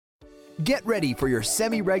Get ready for your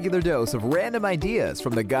semi-regular dose of random ideas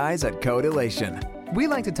from the guys at Code Elation. We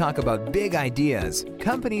like to talk about big ideas,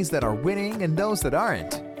 companies that are winning and those that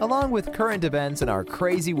aren't, along with current events in our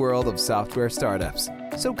crazy world of software startups.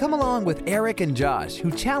 So come along with Eric and Josh,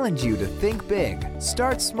 who challenge you to think big,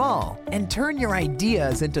 start small, and turn your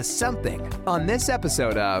ideas into something on this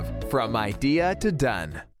episode of From Idea to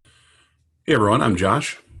Done. Hey everyone, I'm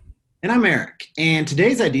Josh. And I'm Eric. And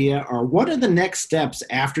today's idea are what are the next steps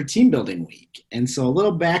after team building week? And so a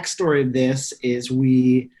little backstory of this is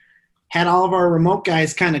we had all of our remote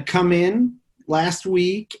guys kind of come in last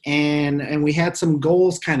week and we had some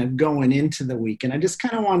goals kind of going into the week. And I just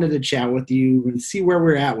kind of wanted to chat with you and see where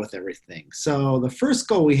we're at with everything. So the first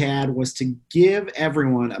goal we had was to give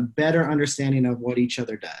everyone a better understanding of what each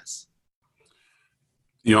other does.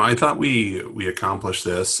 You know, I thought we accomplished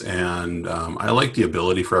this, and I like the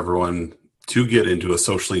ability for everyone to get into a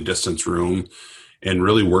socially distanced room and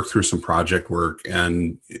really work through some project work.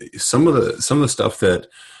 And some of the stuff that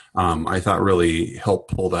I thought really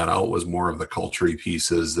helped pull that out was more of the culture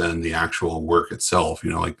pieces than the actual work itself.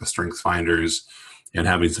 You know, like the strengths finders and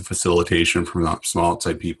having some facilitation from some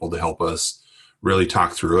outside people to help us really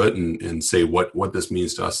talk through it and say what this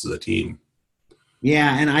means to us as a team.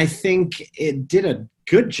 Yeah, and I think it did a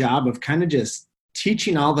good job of kind of just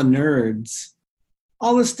teaching all the nerds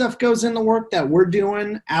all this stuff goes in the work that we're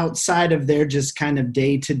doing outside of their just kind of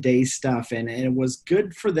day-to-day stuff. And it was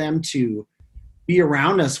good for them to be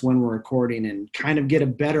around us when we're recording and kind of get a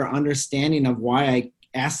better understanding of why I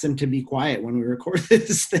asked them to be quiet when we record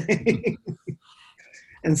this thing.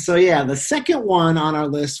 And so, yeah, the second one on our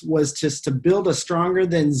list was just to build a stronger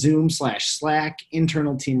than Zoom/Slack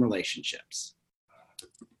internal team relationships.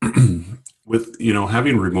 With, you know,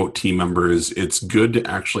 having remote team members, it's good to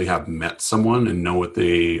actually have met someone and know what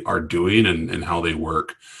they are doing and how they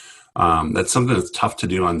work. That's something that's tough to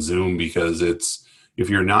do on Zoom because if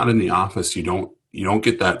you're not in the office, you don't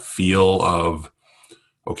get that feel of,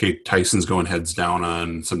 okay, Tyson's going heads down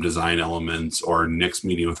on some design elements or Nick's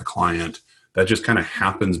meeting with a client. That just kind of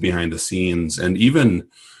happens behind the scenes. And even,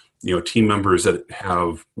 you know, team members that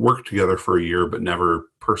have worked together for a year but never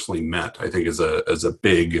personally met, I think is a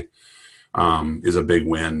big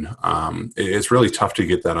win. It's really tough to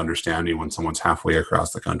get that understanding when someone's halfway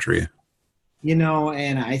across the country. You know,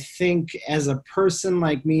 and I think as a person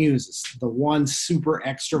like me, who's the one super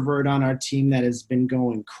extrovert on our team that has been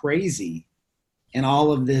going crazy and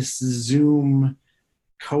all of this Zoom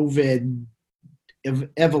COVID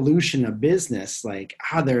evolution of business, like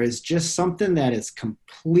there is just something that is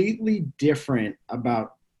completely different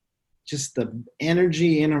about just the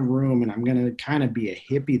energy in a room. And I'm going to kind of be a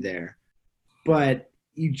hippie there. But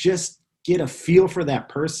you just get a feel for that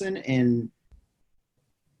person, and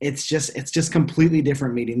it's just completely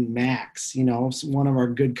different meeting Max, you know, one of our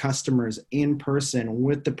good customers in person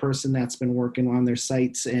with the person that's been working on their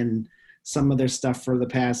sites and some of their stuff for the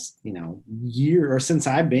past, you know, year or since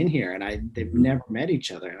I've been here, and they've never met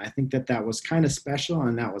each other. And I think that was kind of special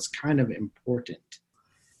and that was kind of important.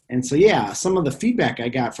 And so, yeah, some of the feedback I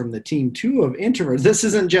got from the team too of introverts, this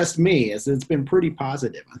isn't just me, it's been pretty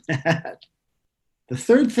positive on that. The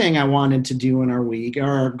third thing I wanted to do in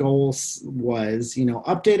our goals was, you know,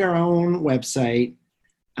 update our own website,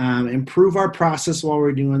 improve our process while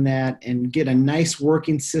we're doing that, and get a nice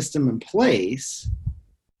working system in place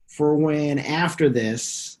for when after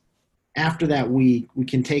that week, we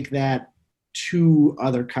can take that to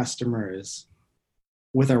other customers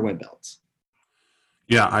with our web builds.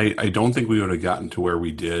 Yeah, I don't think we would have gotten to where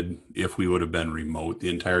we did if we would have been remote the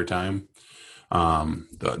entire time.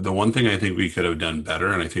 The one thing I think we could have done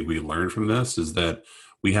better, and I think we learned from this, is that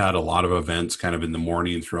we had a lot of events kind of in the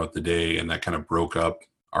morning throughout the day, and that kind of broke up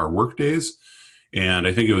our work days. And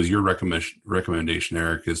I think it was your recommendation,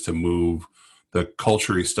 Eric, is to move the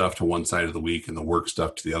culture stuff to one side of the week and the work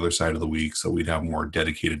stuff to the other side of the week, so we'd have more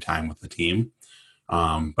dedicated time with the team.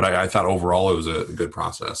 But I thought overall it was a good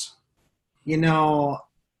process. You know,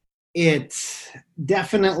 it's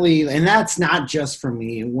definitely, and that's not just for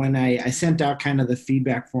me. When I sent out kind of the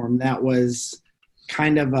feedback form, that was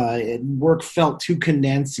kind of work felt too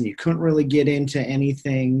condensed and you couldn't really get into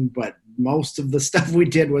anything, but most of the stuff we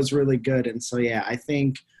did was really good. And so, yeah, I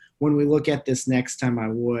think when we look at this next time, I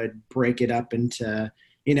would break it up into,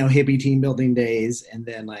 you know, hippie team building days and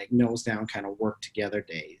then like nose down kind of work together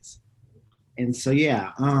days. And so,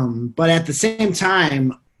 yeah, but at the same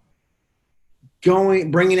time,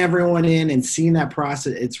 bringing everyone in and seeing that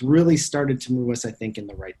process, it's really started to move us, I think, in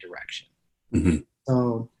the right direction. Mm-hmm.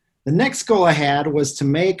 So the next goal I had was to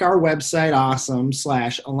make our website awesome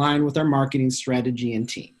 / align with our marketing strategy and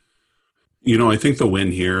team. You know, I think the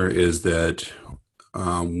win here is that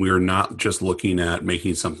We're not just looking at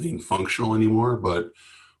making something functional anymore, but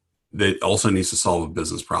that also needs to solve a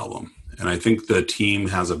business problem. And I think the team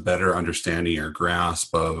has a better understanding or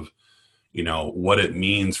grasp of, what it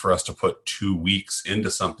means for us to put 2 weeks into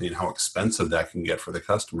something, how expensive that can get for the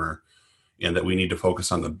customer, and that we need to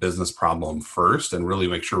focus on the business problem first and really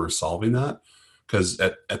make sure we're solving that. Because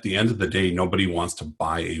at the end of the day, nobody wants to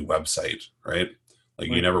buy a website, right? Like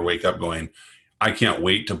you never wake up going, I can't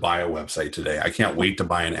wait to buy a website today. I can't wait to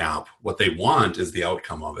buy an app. What they want is the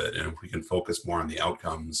outcome of it. And if we can focus more on the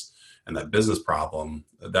outcomes and that business problem,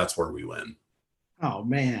 that's where we win. Oh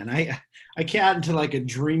man, I got into like a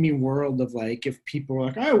dreamy world of like, if people were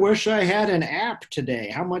like, I wish I had an app today,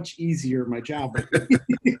 how much easier my job would be.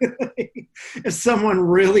 If someone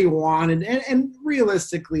really wanted, and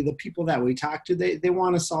realistically, the people that we talk to, they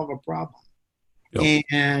want to solve a problem. Yep.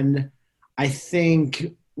 And I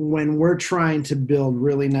think when we're trying to build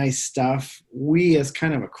really nice stuff, we as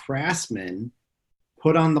kind of a craftsman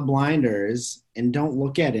put on the blinders and don't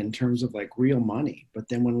look at it in terms of like real money. But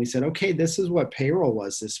then when we said, okay, this is what payroll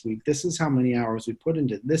was this week, this is how many hours we put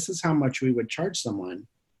into it, this is how much we would charge someone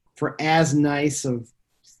for as nice of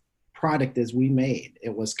product as we made.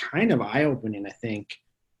 It was kind of eye-opening, I think,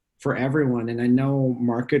 for everyone. And I know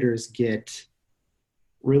marketers get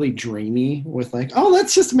really dreamy with like, oh,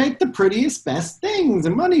 let's just make the prettiest, best things,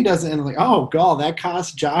 and money doesn't. And like, oh god, that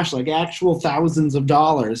cost Josh like actual thousands of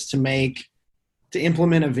dollars to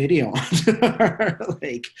implement a video on our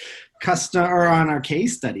like custom or on our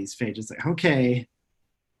case studies page. It's like, okay,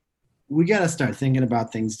 we got to start thinking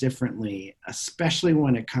about things differently, especially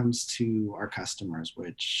when it comes to our customers,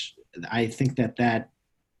 which I think that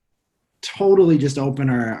totally just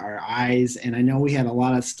opened our eyes. And I know we had a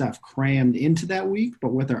lot of stuff crammed into that week,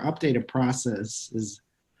 but with our updated process,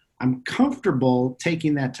 I'm comfortable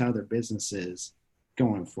taking that to other businesses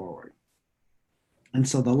going forward. And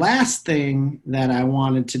so the last thing that I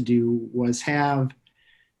wanted to do was have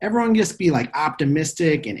everyone just be like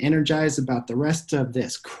optimistic and energized about the rest of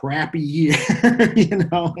this crappy year,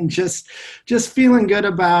 and just feeling good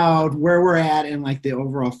about where we're at and like the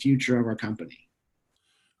overall future of our company.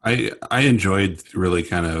 I enjoyed really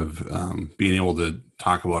kind of being able to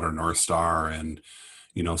talk about our North Star and,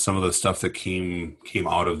 some of the stuff that came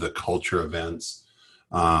out of the culture events.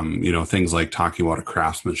 Things like talking about a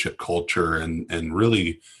craftsmanship culture and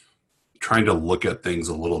really trying to look at things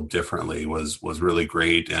a little differently was really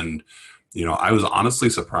great. And, I was honestly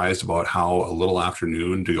surprised about how a little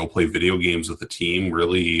afternoon to go play video games with the team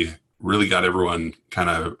really, really got everyone kind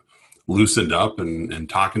of loosened up and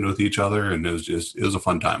talking with each other. And it was a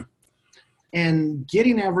fun time. And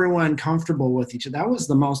getting everyone comfortable with each other, that was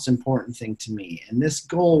the most important thing to me. And this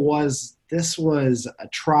was a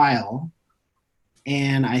trial.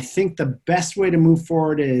 And I think the best way to move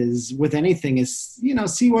forward is with anything is,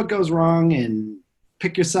 see what goes wrong and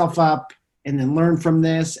pick yourself up and then learn from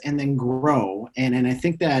this and then grow. And I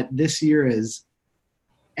think that this year has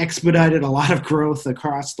expedited a lot of growth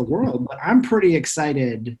across the world. But I'm pretty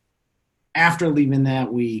excited after leaving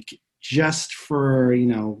that week just for,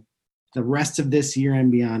 the rest of this year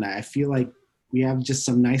and beyond. I feel like we have just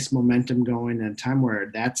some nice momentum going in a time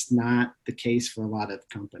where that's not the case for a lot of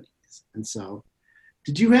companies. And so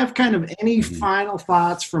did you have kind of any final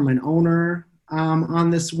thoughts from an owner on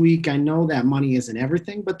this week? I know that money isn't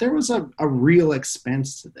everything, but there was a real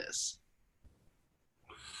expense to this.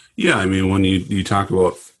 Yeah, I mean, when you talk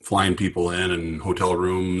about flying people in and hotel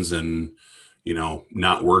rooms and,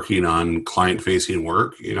 not working on client-facing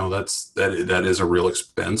work, that is a real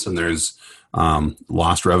expense, and there's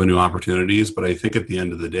lost revenue opportunities. But I think at the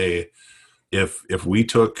end of the day, if we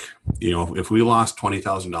took, if we lost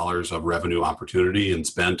 $20,000 of revenue opportunity and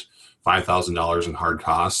spent $5,000 in hard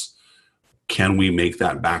costs, can we make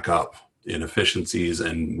that back up in efficiencies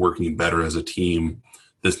and working better as a team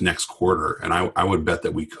this next quarter? And I would bet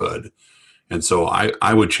that we could. And so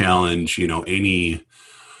I would challenge, any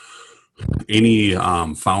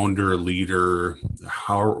founder, leader,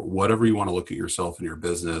 whatever you want to look at yourself and your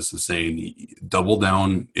business, is saying double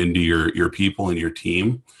down into your people and your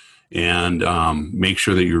team, and make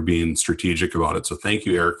sure that you're being strategic about it. So thank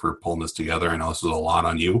you, Eric, for pulling this together. I know this is a lot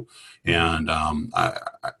on you. And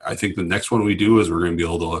I think the next one we do is we're going to be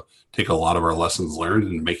able to take a lot of our lessons learned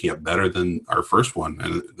and making it better than our first one.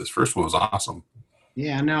 And this first one was awesome.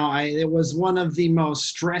 Yeah, no, it was one of the most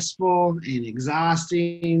stressful and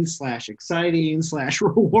exhausting / exciting /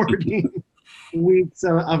 rewarding weeks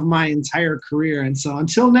of my entire career. And so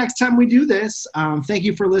until next time we do this, thank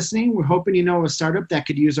you for listening. We're hoping you know a startup that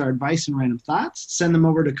could use our advice and random thoughts. Send them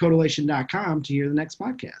over to Codilation.com to hear the next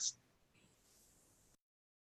podcast.